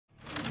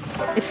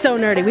It's so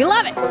nerdy. We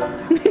love it.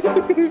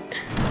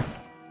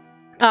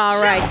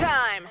 All right.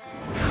 Showtime!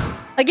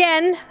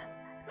 Again,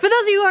 for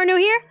those of you who are new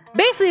here,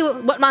 basically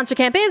what Monster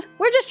Camp is,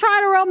 we're just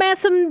trying to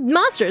romance some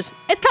monsters.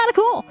 It's kind of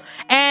cool.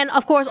 And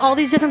of course, all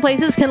these different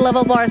places can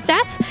level up our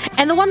stats,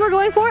 and the one we're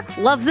going for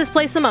loves this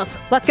place the most.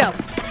 Let's go.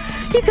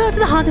 You go to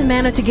the Haunted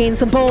Manor to gain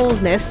some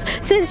boldness,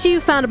 since you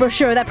found a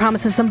brochure that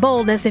promises some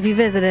boldness if you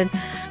visited.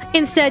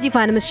 Instead, you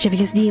find a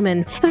mischievous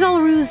demon. It was all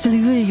a ruse to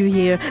lure you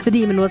here. The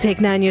demon will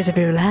take 9 years of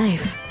your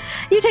life.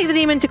 You take the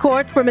demon to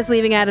court for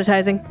misleading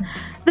advertising.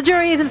 The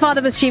jury isn't fond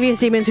of mischievous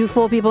demons who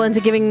fool people into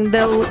giving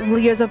the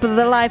years up of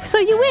their life, so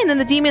you win, and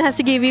the demon has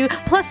to give you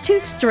 +2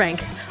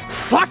 strength.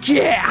 Fuck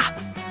yeah!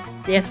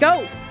 Let's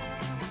go!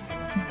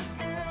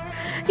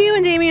 You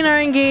and Damien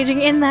are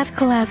engaging in that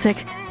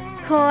classic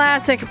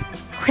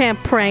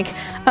camp prank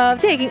of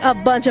taking a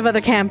bunch of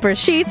other campers'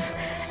 sheets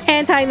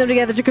and tying them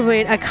together to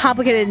create a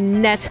complicated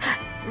net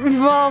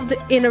involved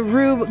in a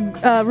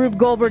Rube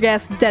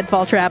Goldberg-esque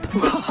deadfall trap.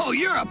 Whoa,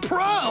 you're a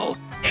pro!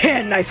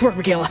 Yeah, nice work,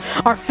 Michaela.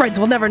 Our friends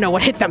will never know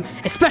what hit them,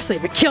 especially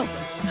if it kills them.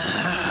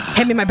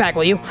 Hand me my bag,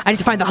 will you? I need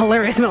to find the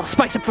hilarious metal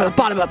spikes up for the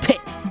bottom of the pit.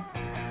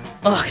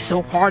 Ugh, it's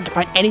so hard to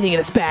find anything in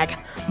this bag.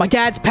 My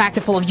dad's packed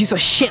it full of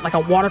useless shit like a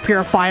water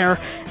purifier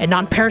and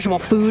non-perishable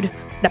food.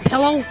 And a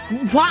pillow?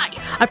 Why?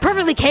 I'm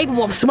perfectly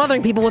capable of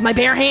smothering people with my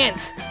bare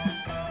hands.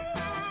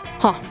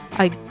 Huh,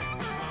 I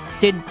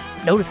did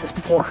notice this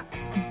before.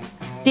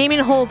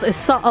 Damien holds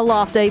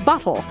aloft a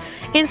bottle,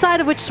 inside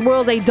of which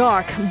swirls a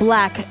dark,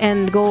 black,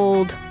 and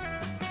gold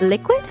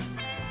liquid?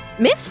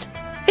 Mist?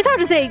 It's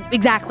hard to say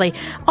exactly.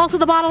 Also,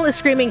 the bottle is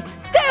screaming,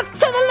 "Death to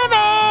the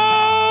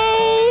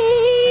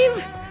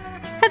Livies!"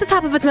 at the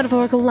top of its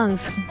metaphorical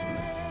lungs.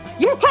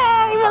 Your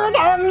time will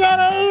come, your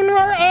reign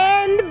will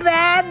end,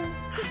 bad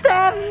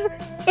stuff.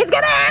 It's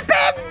gonna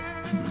happen!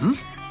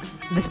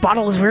 Mm-hmm. This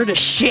bottle is weird as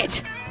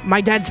shit. My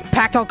dad's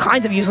packed all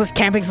kinds of useless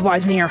camping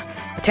supplies in here.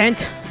 A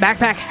tent,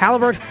 backpack,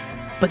 halberd.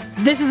 But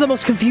this is the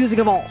most confusing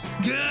of all.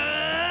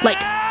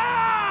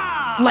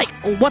 Like,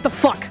 what the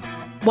fuck?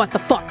 What the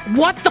fuck?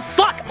 What the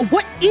fuck?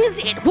 What is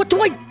it? What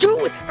do I do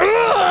with it?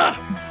 Ugh!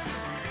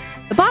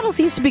 The bottle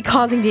seems to be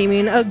causing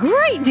Damien a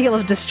great deal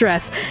of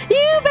distress.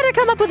 You better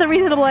come up with a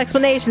reasonable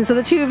explanation so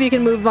the two of you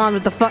can move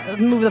the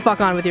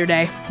fuck on with your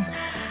day.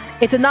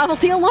 It's a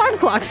novelty alarm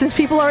clock. Since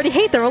people already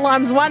hate their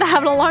alarms, why not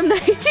have an alarm that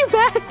hates you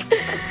back?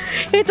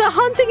 It's a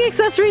hunting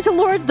accessory to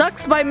lure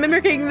ducks by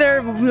mimicking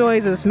their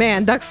noises.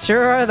 Man, ducks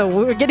sure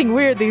are getting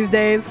weird these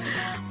days.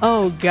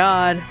 Oh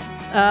god.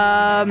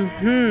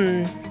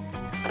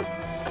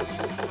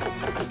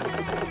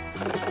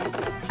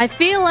 I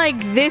feel like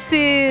this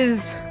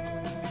is...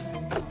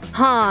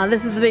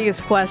 this is the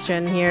biggest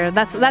question here.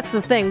 That's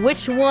the thing.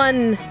 Which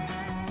one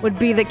would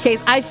be the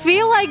case? I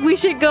feel like we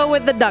should go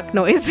with the duck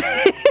noises.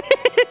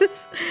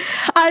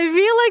 I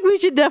feel like we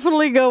should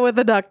definitely go with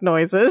the duck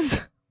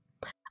noises.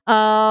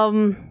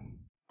 Because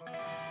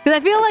I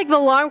feel like the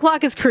alarm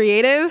clock is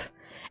creative,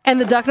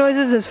 and the duck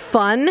noises is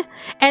fun.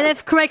 And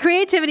if my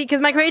creativity, because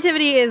my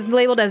creativity is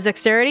labeled as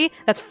dexterity,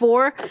 that's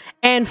 4,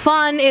 and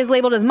fun is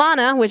labeled as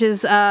mana, which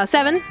is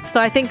 7. So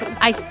I think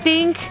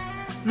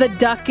the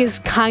duck is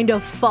kind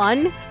of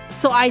fun.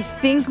 So I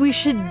think we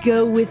should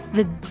go with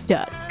the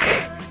duck.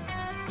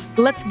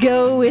 Let's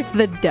go with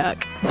the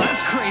duck.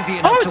 That's crazy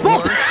enough to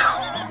work.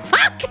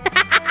 Fuck!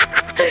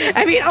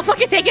 I mean, I'll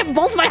fucking take it.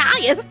 Bolt's my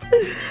highest.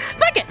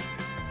 Fuck it.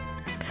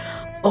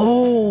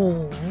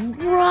 Oh,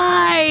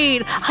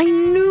 right. I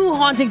knew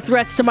haunting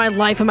threats to my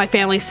life and my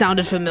family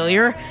sounded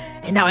familiar,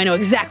 and now I know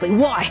exactly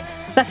why.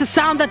 That's the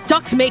sound that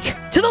ducks make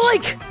to the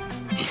lake.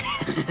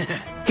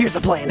 Here's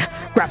the plan.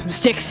 Grab some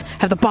sticks,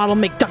 have the bottle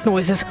make duck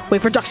noises,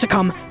 wait for ducks to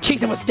come,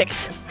 chase them with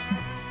sticks.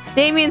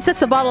 Damien sets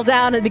the bottle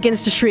down and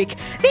begins to shriek,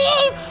 "The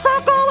 8th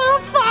circle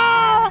will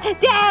fall!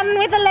 Down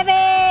with the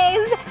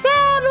levies!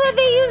 Down with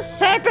the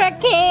usurper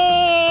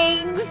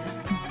kings!"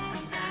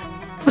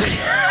 What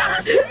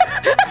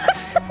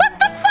the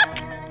fuck?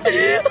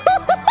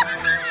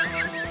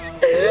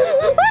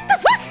 What the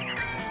fuck?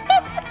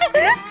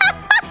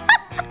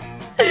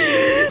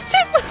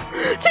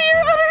 To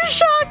your utter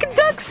shock,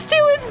 ducks do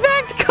in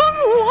fact come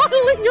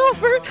waddling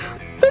over.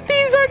 But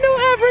these are no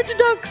average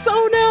ducks,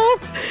 oh no.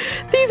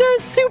 These are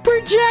super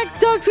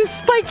jacked ducks with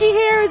spiky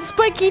hair and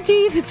spiky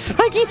teeth and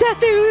spiky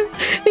tattoos.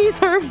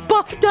 These are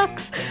buff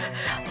ducks.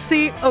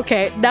 See,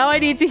 okay, now I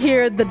need to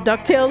hear the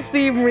DuckTales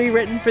theme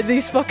rewritten for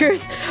these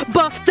fuckers.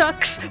 Buff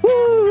ducks,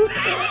 woo!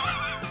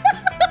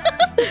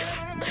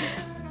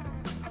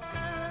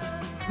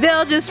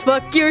 They'll just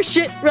fuck your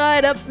shit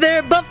right up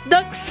there, buff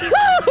ducks.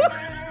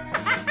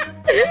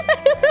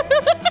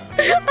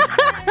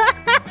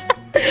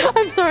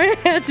 I'm sorry, I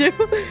had to.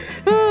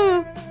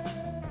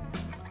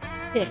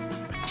 Yeah.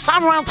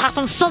 Someone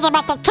talking shit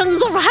about the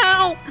kings of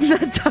hell!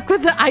 The duck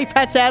with the eye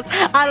patch ass.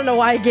 I don't know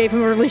why I gave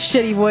him a really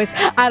shitty voice.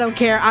 I don't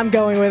care, I'm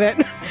going with it.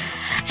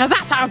 Cause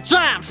that's our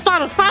jam!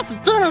 Starting fast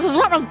and dinners is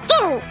what we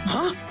do!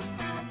 Huh?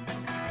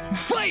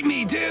 Fight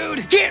me,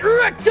 dude! Get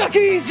wrecked,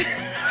 duckies!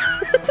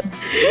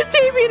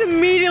 Damien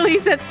immediately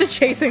sets to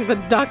chasing the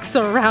ducks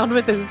around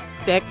with his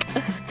stick.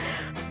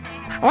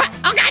 What?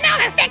 Oh god, no,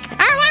 that's sick!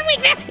 Our one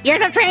weakness!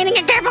 Years of training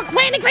and careful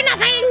cleaning for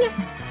nothing!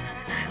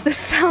 The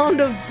sound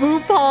of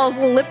Boo Paul's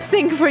lip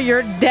sync for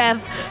your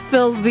death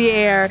fills the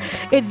air.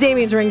 It's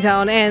Damien's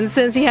ringtone, and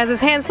since he has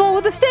his hands full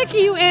with the stick,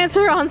 you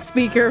answer on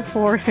speaker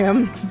for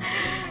him.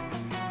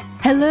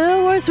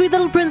 Hello, our sweet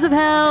little Prince of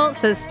Hell,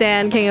 says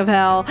Stan, King of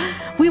Hell.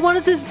 We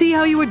wanted to see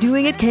how you were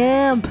doing at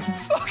camp.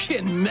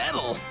 Fucking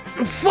metal.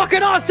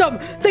 Fucking awesome!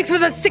 Thanks for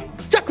the sick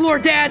duck lore,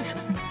 dads!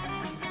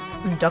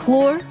 Duck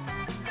lore?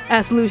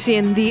 Asked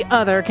Lucian, the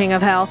other King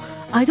of Hell.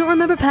 I don't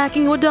remember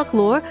packing you a duck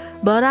lore,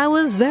 but I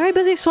was very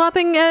busy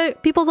swapping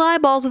people's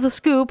eyeballs with a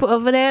scoop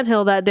of an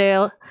anthill that day.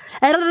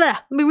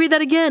 Let me read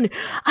that again.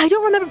 I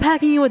don't remember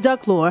packing you a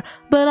duck lore,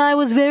 but I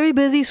was very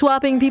busy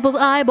swapping people's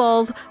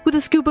eyeballs with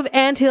a scoop of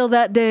anthill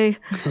that day.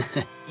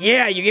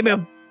 Yeah, you gave me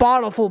a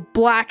bottle full of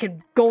black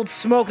and gold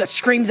smoke that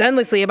screams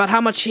endlessly about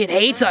how much it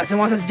hates us and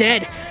wants us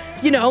dead.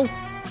 You know,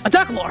 a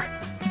duck lore.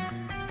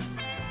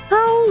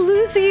 Oh,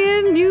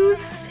 Lucian, you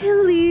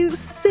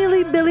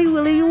silly Billy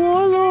Willy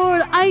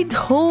warlord. I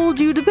told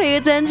you to pay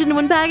attention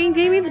when packing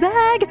Damien's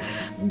bag.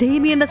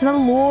 Damien, that's not a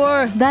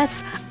lore.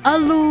 That's a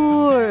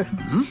lure.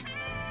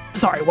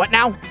 Sorry, what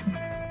now?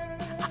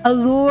 A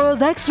lure of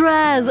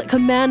Exraz,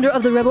 commander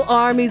of the rebel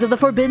armies of the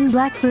Forbidden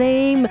Black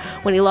Flame.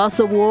 When he lost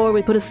the war,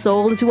 we put his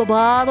soul into a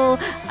bottle.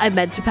 I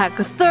meant to pack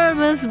a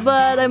thermos,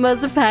 but I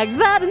must have packed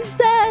that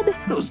instead.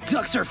 Those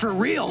ducks are for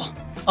real.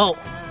 Oh,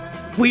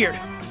 weird.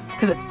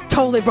 Because it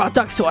totally brought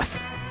ducks to us.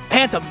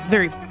 Handsome,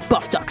 very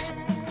buff ducks.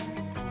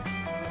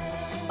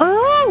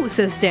 Oh,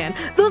 says Stan.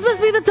 Those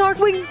must be the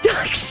Darkwing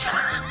Ducks.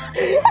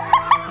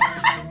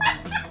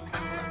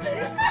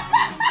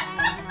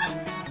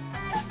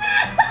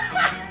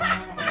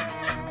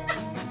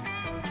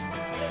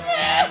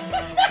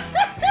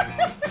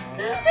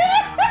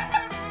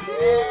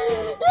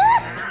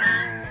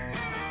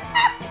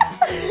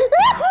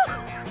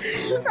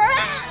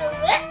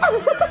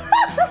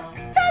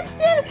 God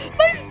damn it!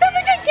 My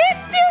stomach! I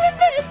can't deal with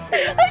this!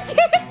 I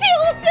can't deal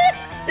with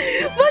this!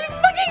 My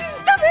fucking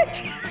stomach!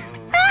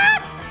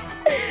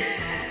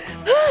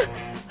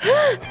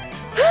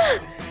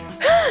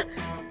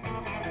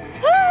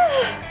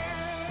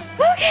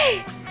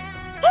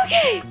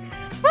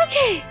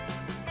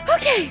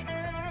 Okay.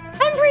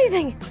 I'm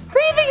breathing.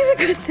 Breathing is a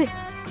good thing.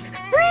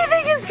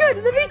 Breathing is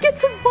good. Let me get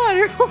some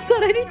water. Hold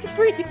on, I need to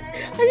breathe.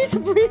 I need to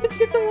breathe and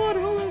get some water.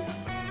 Hold on.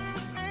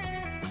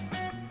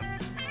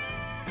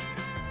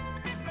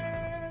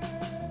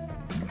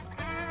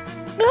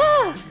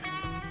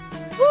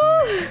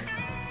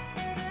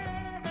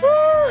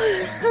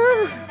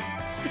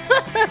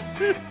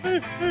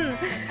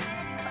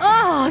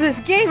 Oh, this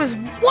game is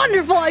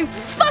wonderful. I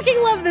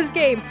fucking love this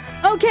game.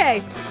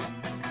 Okay,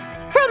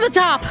 from the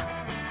top.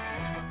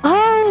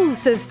 Oh,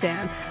 says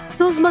Stan.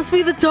 Those must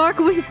be the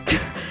Darkwing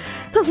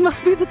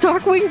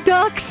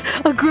Ducks,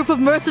 a group of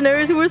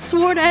mercenaries who were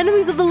sworn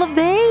enemies of the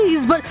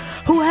LeVays, but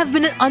who have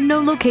been at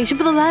unknown location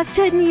for the last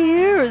 10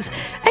 years,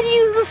 and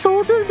use the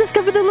soul to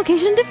discover their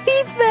location and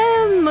defeat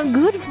them.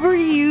 Good for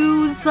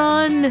you,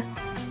 son.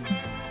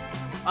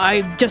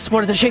 I just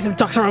wanted to chase some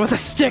ducks around with a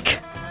stick.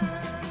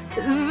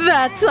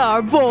 That's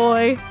our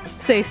boy,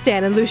 say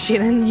Stan and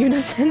Lucian in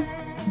unison.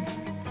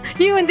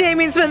 You and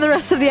Damien spend the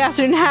rest of the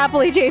afternoon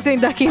happily chasing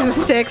duckies with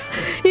sticks.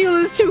 You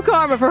lose 2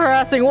 karma for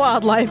harassing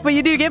wildlife, but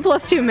you do get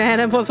 +2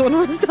 mana and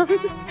 +1 wisdom.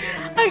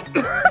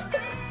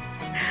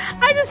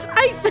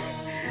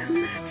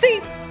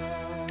 See,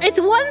 it's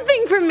one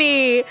thing for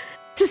me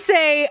to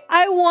say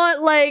I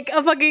want like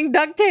a fucking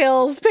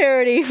DuckTales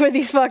parody for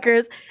these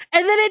fuckers,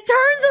 and then it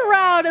turns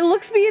around and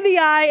looks me in the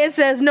eye and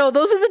says, no,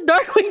 those are the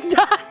Darkwing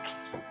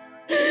Ducks.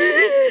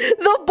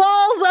 The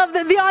balls of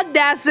the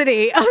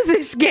audacity of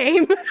this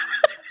game.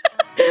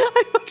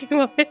 I fucking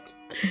love it.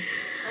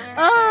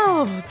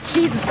 Oh,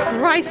 Jesus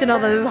Christ, and all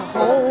that is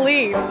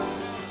holy.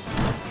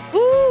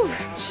 Woo.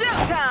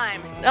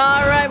 Showtime!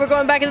 Alright, we're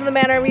going back into the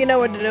manor. You know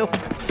what to do.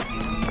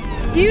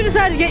 You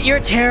decide to get your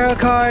tarot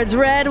cards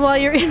read while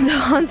you're in the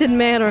haunted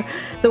manor.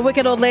 The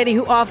wicked old lady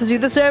who offers you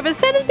the service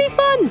said it'd be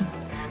fun.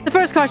 The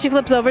first card she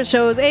flips over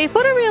shows a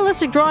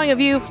photorealistic drawing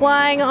of you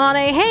flying on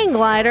a hang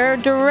glider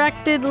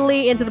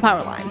directly into the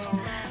power lines.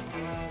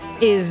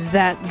 Is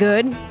that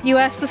good? You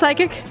ask the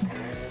psychic.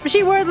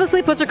 She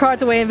wordlessly puts her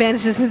cards away and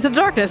vanishes into the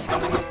darkness.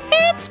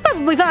 It's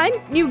probably fine.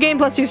 You gain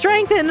 +2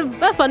 strength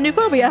and a fun new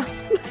phobia.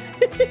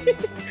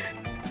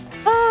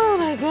 Oh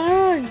my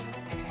god.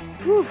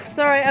 Whew.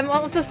 Sorry, I'm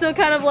also still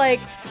kind of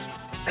like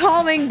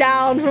calming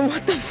down from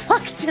what the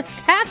fuck just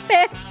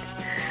happened.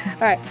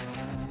 Alright.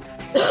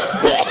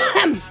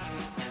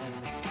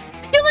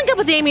 You link up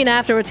with Damien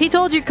afterwards. He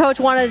told you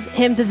coach wanted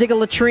him to dig a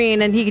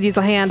latrine and he could use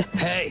a hand.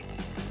 Hey.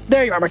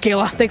 There you are,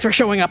 Michaela. Thanks for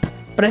showing up.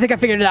 But I think I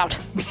figured it out.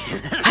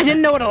 I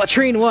didn't know what a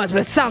latrine was,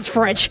 but it sounds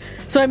French,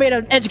 so I made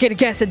an educated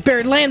guess it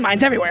buried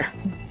landmines everywhere.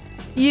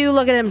 You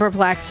look at him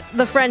perplexed.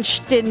 The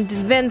French didn't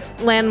invent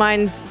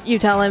landmines, you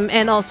tell him,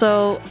 and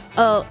also,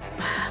 God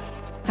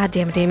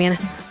damn it, Damien.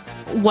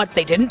 What,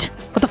 they didn't?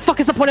 What the fuck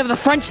is the point of the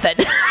French then?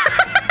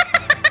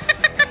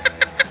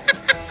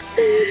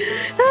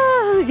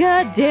 Oh,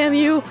 god damn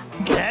you.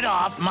 Get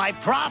off my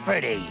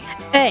property!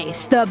 Hey,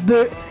 stop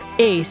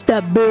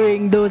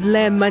burying those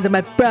landmines on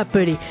my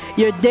property.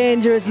 You're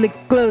dangerously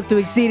close to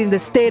exceeding the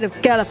state of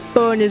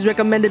California's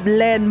recommended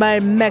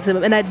landmine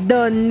maximum, and I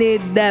don't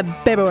need that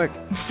paperwork.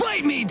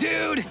 Fight me,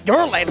 dude!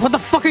 Your land? What the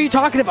fuck are you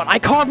talking about? I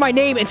carved my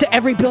name into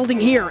every building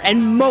here,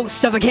 and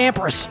most of the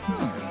campers.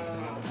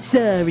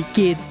 Sorry,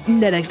 kid.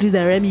 Not actually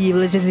sorry, I'm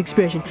evil, it's just an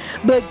expression.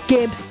 But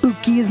Camp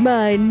Spooky is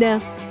mine now.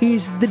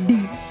 Here's the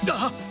deed.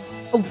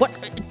 What?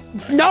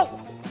 No!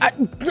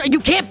 You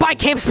can't buy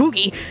Camp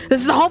Spooky.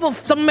 This is the home of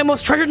some of my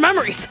most treasured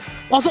memories.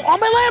 Also, all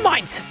my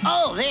landmines.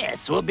 Oh,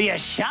 this will be a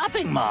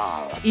shopping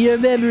mall. Your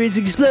memory's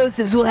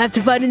explosives. We'll have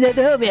to find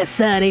another home here,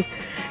 Sonny.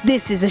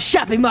 This is a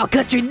shopping mall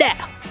country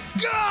now.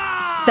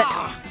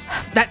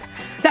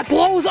 That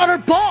blows utter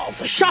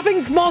balls.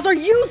 Shopping malls are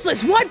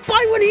useless. Why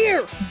buy one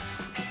here?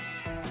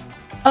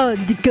 On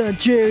the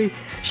contrary,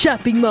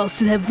 shopping malls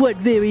still have one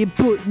very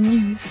important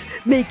use: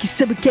 making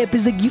summer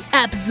campers like you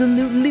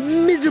absolutely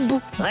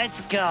miserable.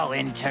 Let's go,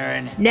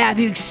 intern. Now, if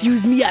you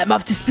excuse me, I'm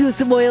off to spill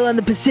some oil on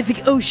the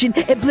Pacific Ocean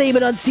and blame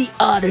it on sea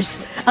otters.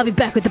 I'll be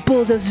back with the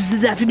bulldozers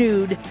this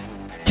afternoon.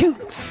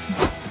 Toodles.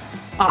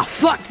 Ah,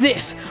 fuck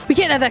this. We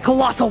can't have that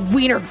colossal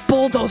wiener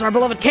bulldoze our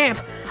beloved camp.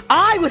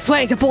 I was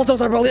planning to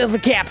bulldoze our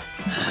beloved camp.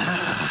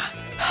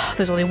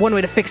 There's only one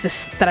way to fix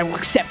this that I will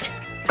accept.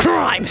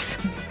 Crimes.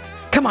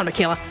 Come on,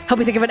 Michaela. Help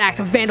me think of an act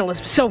of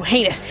vandalism so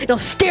heinous it'll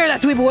scare that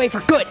dweeb away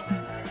for good.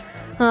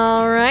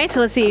 Alright,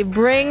 so let's see.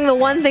 Bring the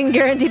one thing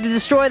guaranteed to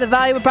destroy the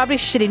valuable property,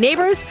 shitty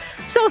neighbors.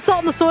 Sow salt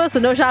in the soil so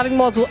no shopping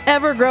malls will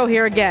ever grow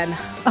here again.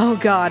 Oh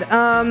god.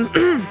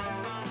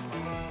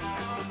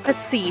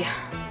 Let's see.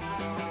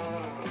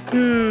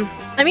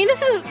 I mean,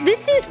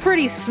 this seems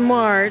pretty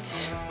smart.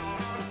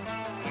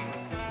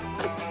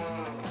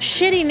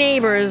 Shitty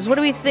neighbors, what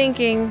are we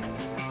thinking?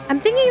 I'm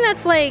thinking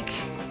that's like...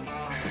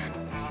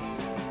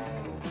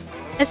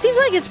 It seems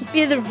like it's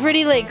either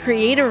pretty, like,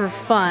 creative or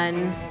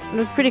fun.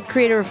 Pretty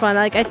creative or fun.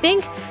 Like, I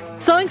think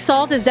sowing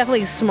salt is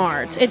definitely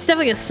smart. It's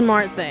definitely a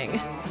smart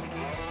thing.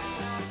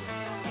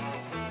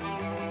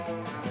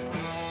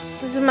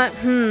 This is my...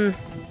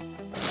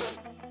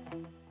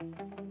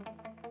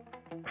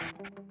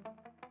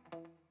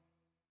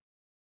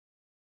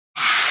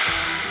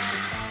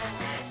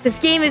 This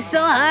game is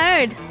so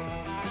hard.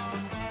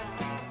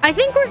 I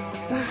think we're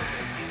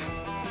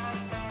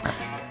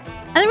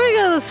gonna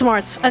go with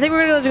smarts. I think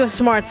we're gonna go with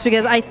smarts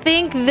because I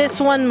think this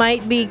one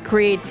might be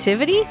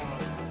creativity.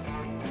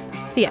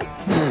 So yeah.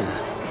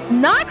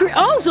 Not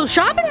oh, so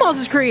shopping malls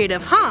is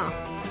creative, huh?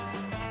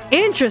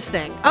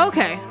 Interesting.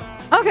 Okay,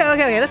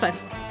 that's fine.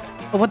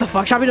 But what the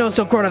fuck? Shopping malls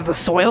don't grow out of the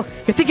soil.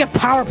 You're thinking of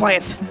power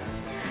plants.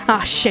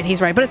 Ah, shit,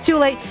 he's right. But it's too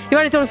late. You've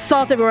already thrown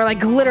salt everywhere like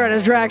glitter at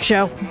a drag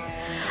show.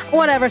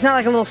 Whatever, it's not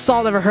like a little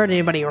salt ever hurt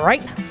anybody,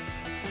 right?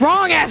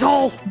 Wrong,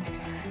 asshole!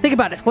 Think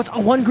about it. What's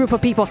one group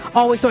of people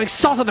always throwing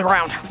salt on the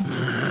ground?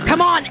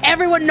 Come on,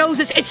 everyone knows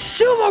this.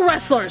 It's sumo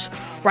wrestlers!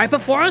 Right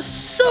before a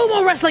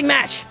sumo wrestling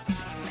match!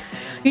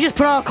 You just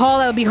put out a call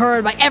that would be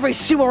heard by every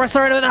sumo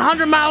wrestler in a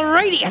 100-mile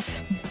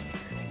radius!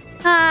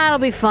 Ah, it'll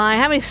be fine.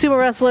 How many sumo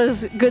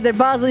wrestlers could there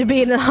possibly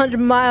be in 100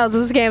 miles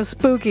of this game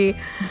spooky?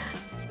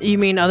 You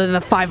mean other than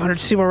the 500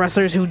 sumo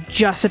wrestlers who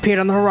just appeared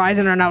on the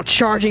horizon and are now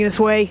charging this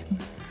way?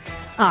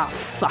 Ah,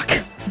 fuck.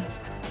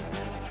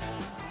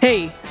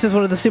 Hey, says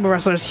one of the sumo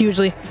wrestlers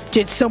hugely.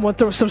 Did someone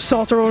throw some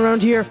salt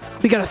around here?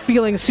 We got a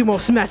feeling the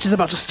sumo match is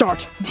about to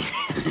start.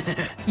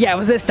 Yeah, it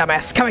was this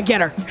dumbass. Come and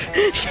get her.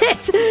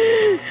 Shit!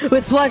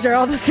 With pleasure,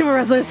 all the sumo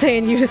wrestlers say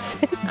in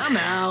unison. I'm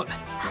out.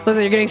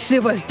 Listen, you're getting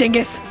soupless,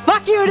 dingus.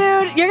 Fuck you,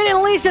 dude! You're getting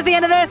unleashed at the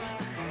end of this!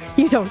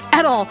 You don't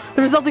at all.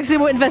 The resulting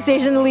sumo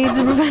infestation leads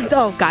to prevent-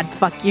 Oh god,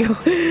 fuck you.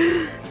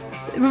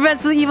 It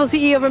prevents the evil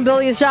CEO from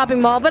building a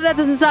shopping mall, but that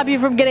doesn't stop you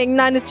from getting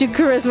 -2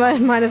 charisma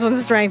and -1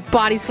 strength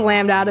body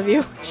slammed out of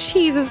you.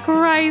 Jesus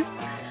Christ.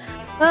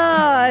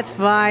 Oh, it's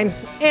fine.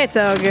 It's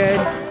all good.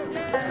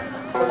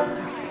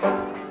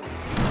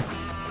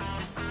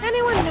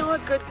 Anyone know a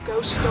good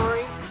ghost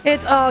story?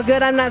 It's all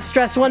good. I'm not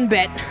stressed one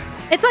bit.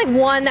 It's like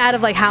one out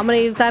of like how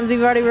many times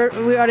we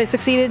already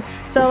succeeded.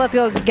 So let's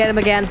go get him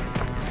again.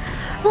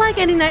 Like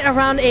any night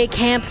around a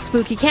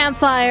spooky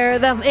campfire,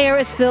 the air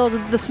is filled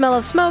with the smell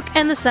of smoke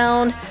and the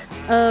sound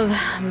of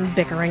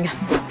bickering.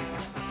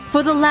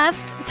 For the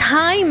last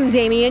time,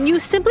 Damien, you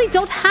simply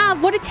don't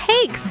have what it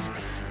takes.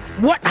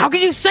 What? How can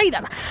you say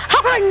that?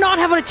 How can I not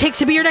have what it takes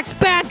to be your next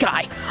bad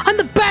guy? I'm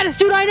the baddest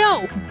dude I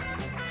know!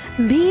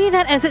 Be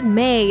that as it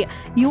may,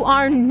 you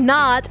are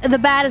not the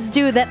baddest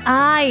dude that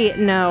I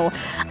know.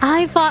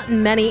 I fought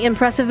many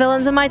impressive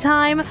villains in my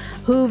time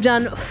who've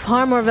done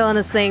far more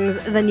villainous things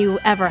than you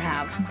ever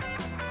have.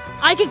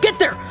 I can get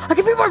there! I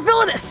can be more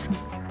villainous!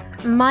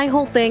 My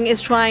whole thing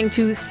is trying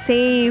to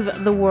save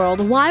the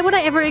world. Why would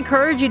I ever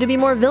encourage you to be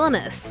more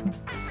villainous?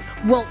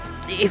 Well,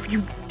 if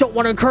you don't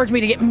want to encourage me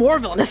to get more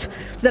villainous,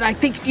 then I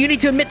think you need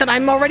to admit that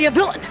I'm already a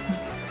villain.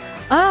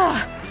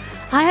 Ugh.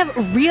 I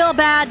have real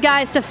bad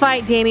guys to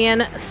fight,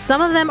 Damien.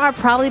 Some of them are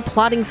probably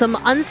plotting some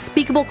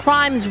unspeakable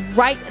crimes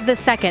right this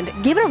second.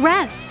 Give it a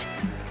rest.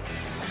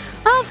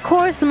 Of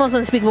course, the most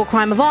unspeakable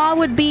crime of all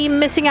would be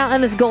missing out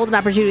on this golden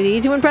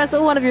opportunity to impress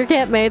one of your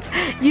campmates.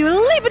 You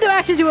leap into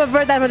action to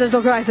avert that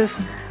potential crisis.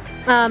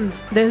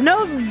 There's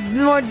no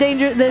villain more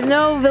dangerous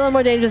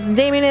than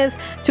Damien is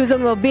to his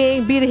own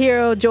well-being. Be the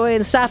hero, Joy,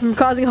 and stop him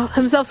causing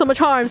himself so much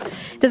harm.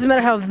 Doesn't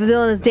matter how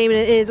villainous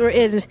Damien is or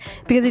isn't,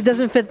 because he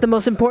doesn't fit the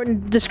most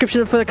important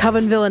description for the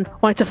Coven villain.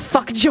 Wanting to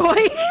fuck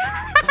Joy?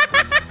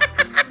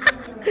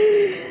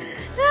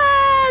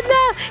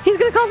 No, he's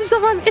gonna cause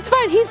himself harm. It's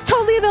fine, he's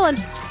totally a villain.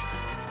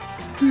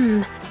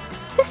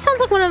 This sounds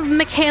like one of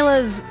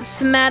Michaela's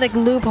somatic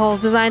loopholes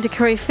designed to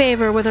curry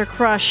favor with her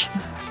crush.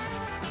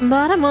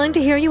 But I'm willing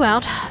to hear you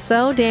out.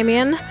 So,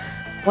 Damien,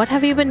 what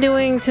have you been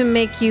doing to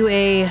make you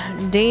a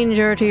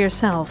danger to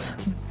yourself?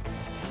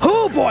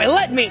 Oh boy,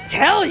 let me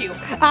tell you!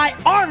 I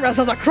arm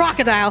wrestled a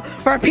crocodile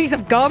for a piece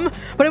of gum,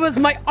 but it was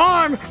my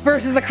arm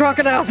versus the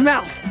crocodile's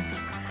mouth.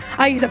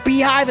 I used a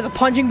beehive as a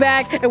punching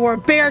bag and wore a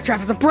bear trap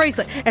as a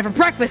bracelet. And for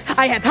breakfast,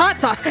 I had hot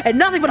sauce and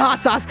nothing but hot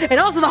sauce, and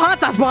also the hot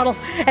sauce bottle.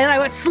 And then I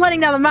went sledding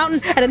down the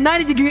mountain at a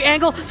 90-degree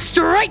angle,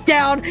 straight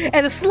down,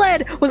 and the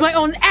sled was my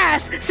own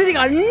ass sitting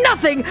on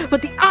nothing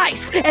but the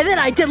ice. And then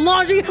I did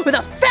laundry with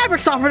a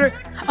fabric softener.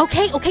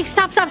 Okay,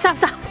 stop.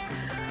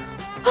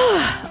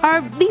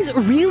 Are these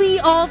really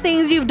all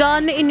things you've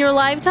done in your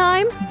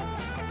lifetime?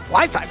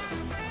 Lifetime?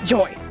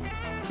 Joy.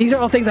 These are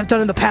all things I've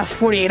done in the past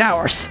 48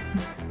 hours.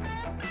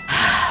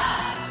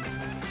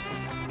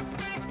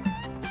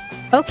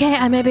 Okay,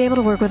 I may be able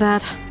to work with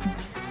that.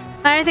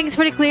 I think it's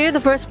pretty clear the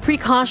first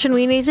precaution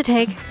we need to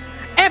take...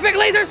 Epic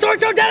laser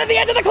sword show down at the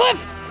edge of the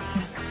cliff!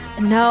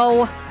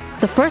 No.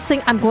 The first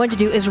thing I'm going to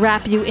do is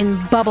wrap you in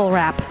bubble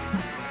wrap.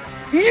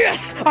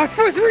 Yes! Our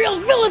first real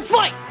villain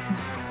fight!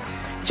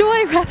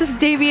 Joy wraps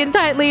Damien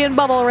tightly in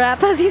bubble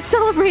wrap as he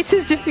celebrates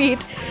his defeat.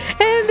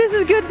 And this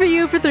is good for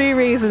you for 3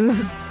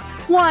 reasons.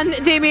 1,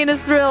 Damien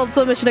is thrilled,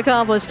 so mission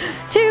accomplished.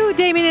 2,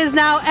 Damien is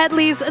now at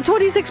least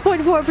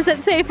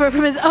 26.4% safer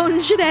from his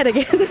own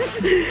shenanigans.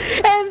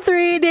 And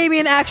 3,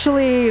 Damien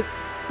actually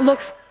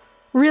looks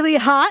really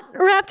hot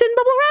wrapped in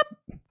bubble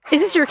wrap.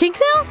 Is this your kink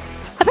now?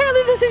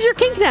 Apparently this is your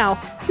kink now.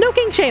 No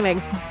kink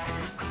shaming.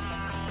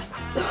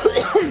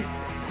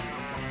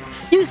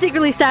 You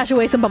secretly stash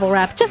away some bubble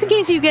wrap, just in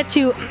case you get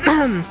to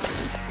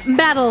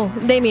battle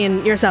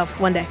Damien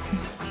yourself one day.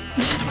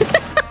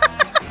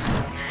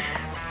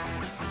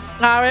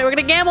 Alright, we're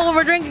gonna gamble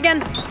over a drink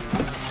again.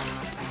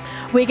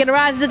 Weekend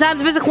arrives at the time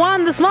to visit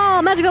Juan, the small,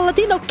 magical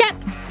Latino cat.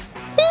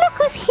 Look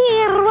who's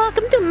here.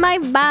 Welcome to my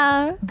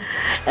bar.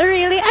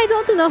 Really, I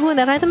don't know who in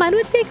their right mind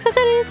would take such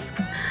a risk.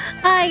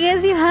 I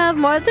guess you have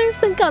more thirst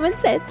than common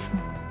sense.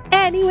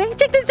 Anyway,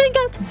 check this drink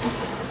out.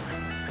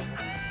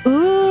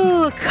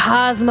 Ooh,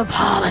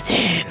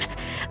 cosmopolitan.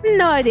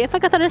 No idea if I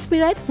got the recipe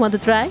right. Want to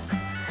try?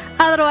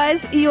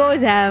 Otherwise, you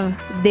always have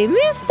the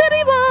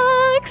mystery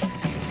box.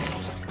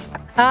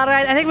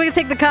 Alright, I think we can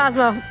take the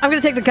Cosmo. I'm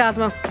gonna take the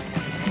Cosmo.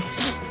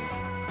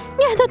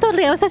 Yeah,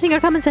 totally. I was testing your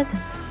common sense.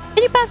 And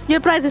you passed your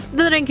prizes.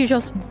 The drink you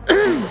chose.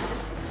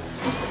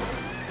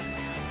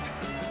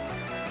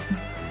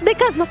 The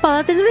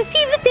Cosmopolitan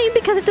receives its name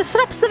because it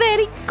disrupts the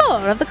very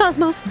core of the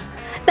cosmos.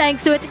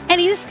 Thanks to it,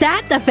 any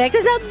stat effect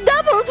is now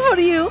doubled for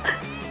you.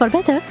 For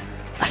better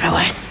or for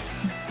worse.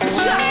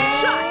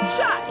 Shots!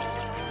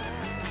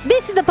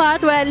 This is the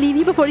part where I leave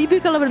you before you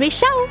puke all over me.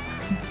 Show!